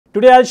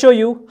Today I'll show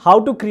you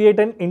how to create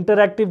an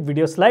interactive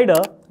video slider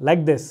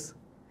like this.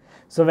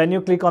 So when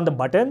you click on the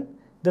button,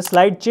 the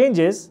slide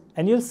changes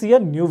and you'll see a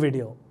new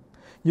video.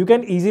 You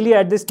can easily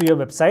add this to your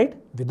website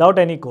without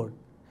any code.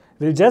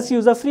 We'll just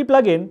use a free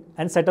plugin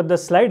and set up the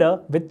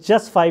slider with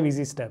just 5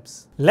 easy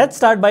steps. Let's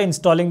start by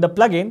installing the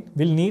plugin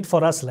we'll need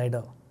for our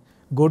slider.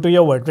 Go to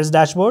your WordPress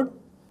dashboard,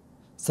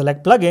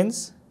 select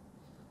plugins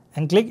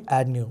and click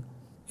add new.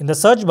 In the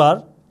search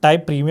bar,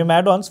 type premium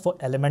add-ons for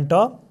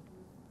Elementor.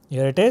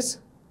 Here it is.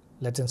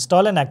 Let's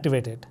install and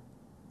activate it.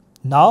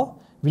 Now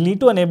we need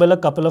to enable a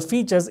couple of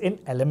features in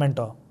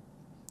Elementor.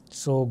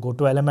 So go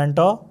to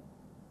Elementor,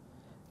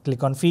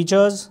 click on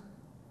features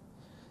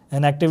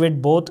and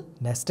activate both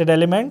nested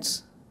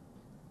elements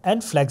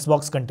and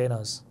flexbox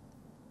containers.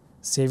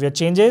 Save your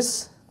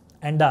changes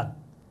and done.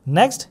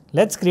 Next,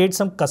 let's create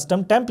some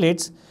custom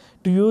templates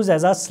to use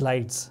as our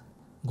slides.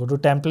 Go to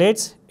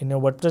templates in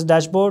your WordPress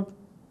dashboard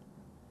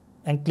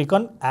and click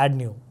on add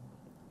new.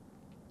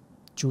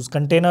 Choose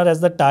container as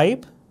the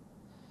type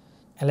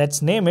and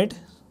let's name it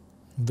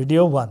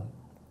video 1.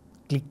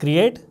 Click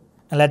create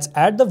and let's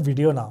add the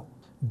video now.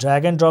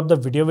 Drag and drop the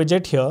video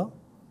widget here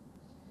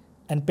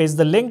and paste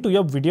the link to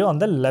your video on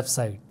the left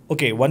side.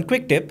 Okay, one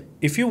quick tip.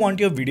 If you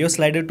want your video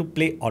slider to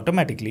play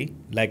automatically,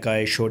 like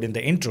I showed in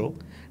the intro,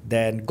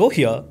 then go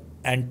here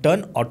and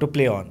turn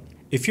autoplay on.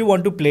 If you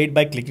want to play it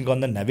by clicking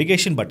on the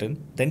navigation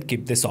button, then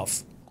keep this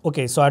off.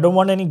 Okay, so I don't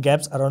want any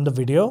gaps around the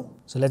video.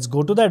 So let's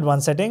go to the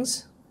advanced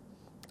settings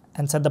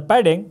and set the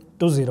padding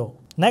to 0.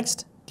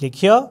 Next, click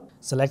here,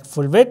 select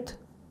full width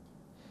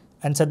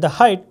and set the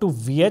height to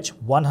VH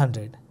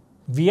 100.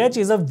 VH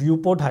is a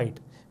viewport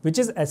height, which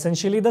is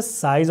essentially the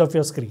size of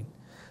your screen.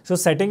 So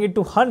setting it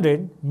to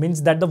 100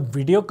 means that the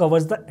video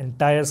covers the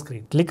entire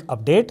screen. Click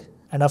update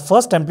and our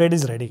first template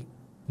is ready.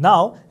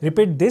 Now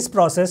repeat this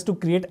process to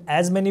create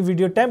as many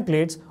video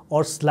templates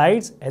or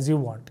slides as you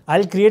want.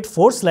 I'll create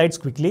 4 slides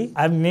quickly.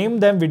 I've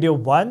named them video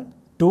 1,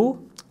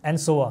 2 and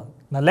so on.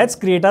 Now let's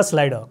create a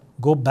slider.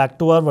 Go back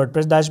to our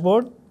WordPress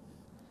dashboard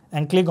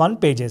and click on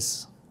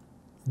pages.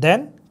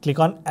 Then click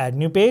on add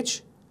new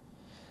page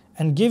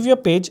and give your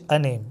page a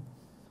name.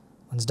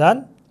 Once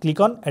done, click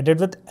on edit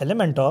with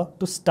Elementor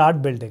to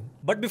start building.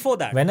 But before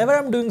that, whenever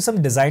I'm doing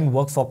some design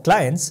work for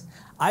clients,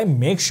 I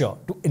make sure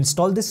to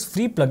install this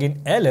free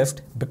plugin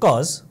Airlift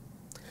because,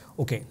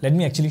 okay, let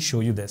me actually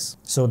show you this.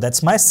 So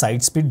that's my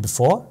site speed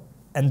before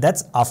and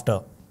that's after.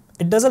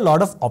 It does a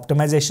lot of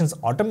optimizations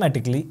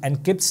automatically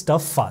and keeps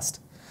stuff fast.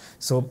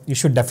 So you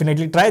should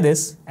definitely try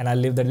this and I'll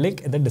leave the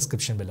link in the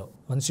description below.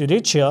 Once you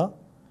reach here,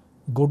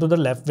 go to the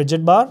left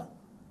widget bar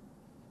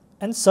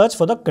and search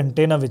for the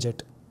container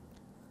widget.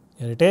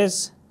 Here it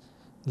is.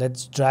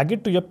 Let's drag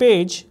it to your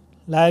page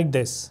like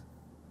this.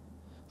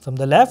 From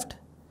the left,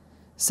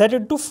 set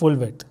it to full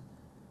width.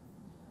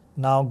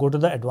 Now go to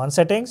the advanced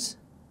settings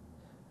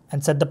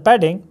and set the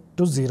padding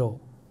to 0.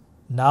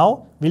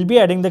 Now we'll be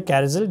adding the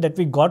carousel that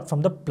we got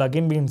from the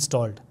plugin we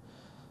installed.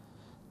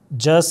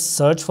 Just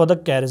search for the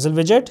carousel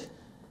widget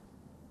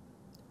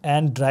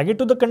and drag it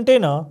to the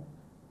container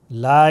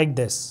like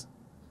this.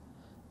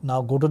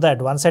 Now go to the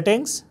advanced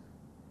settings,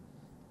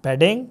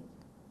 padding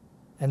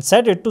and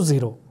set it to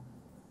 0.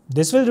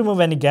 This will remove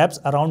any gaps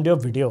around your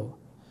video.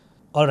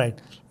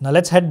 Alright, now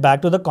let's head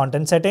back to the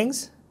content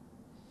settings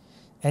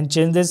and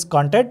change this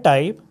content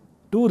type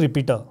to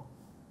repeater.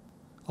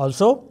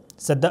 Also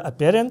set the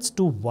appearance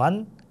to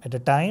 1 at a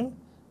time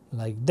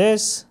like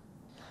this.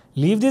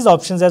 Leave these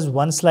options as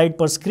 1 slide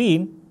per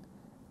screen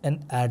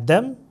and add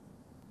them.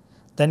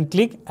 Then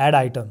click add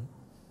item.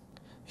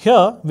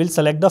 Here we'll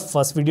select the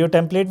first video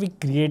template we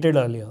created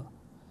earlier.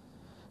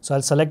 So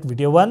I'll select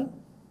video 1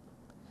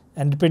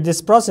 and repeat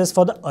this process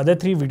for the other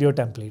 3 video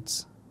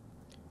templates.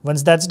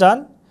 Once that's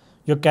done,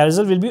 your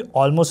carousel will be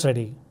almost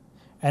ready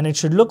and it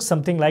should look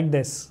something like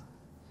this.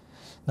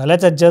 Now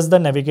let's adjust the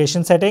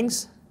navigation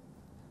settings.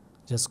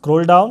 Just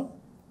scroll down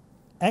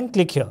and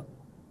click here.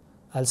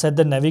 I'll set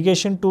the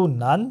navigation to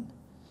none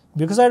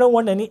because I don't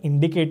want any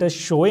indicators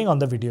showing on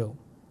the video.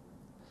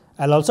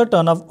 I'll also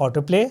turn off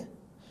autoplay,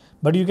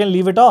 but you can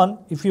leave it on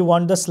if you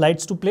want the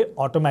slides to play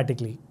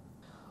automatically.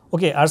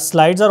 Okay, our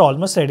slides are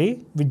almost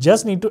ready. We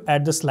just need to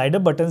add the slider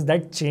buttons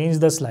that change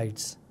the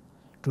slides.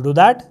 To do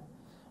that,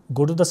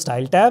 go to the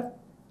Style tab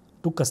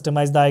to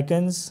customize the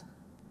icons.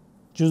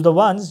 Choose the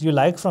ones you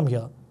like from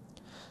here.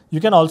 You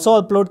can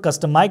also upload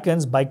custom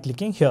icons by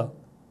clicking here.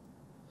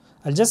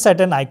 I'll just set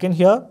an icon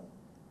here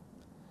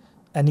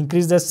and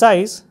increase their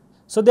size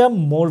so they are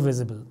more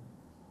visible.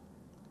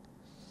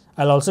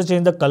 I'll also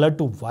change the color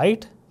to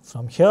white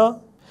from here,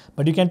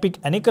 but you can pick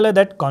any color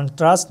that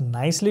contrasts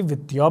nicely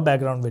with your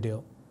background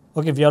video.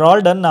 Okay, we are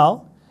all done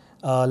now.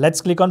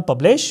 Let's click on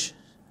publish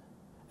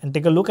and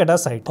take a look at our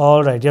site.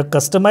 Alright, your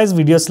customized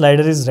video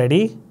slider is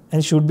ready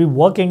and should be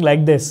working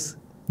like this.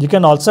 You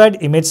can also add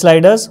image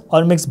sliders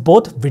or mix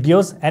both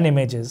videos and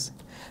images.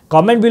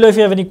 Comment below if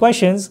you have any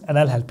questions and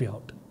I'll help you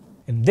out.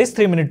 In this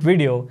 3-minute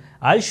video,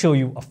 I'll show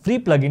you a free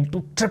plugin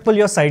to triple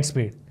your site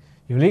speed.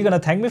 You're really gonna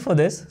thank me for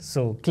this,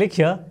 so click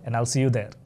here and I'll see you there.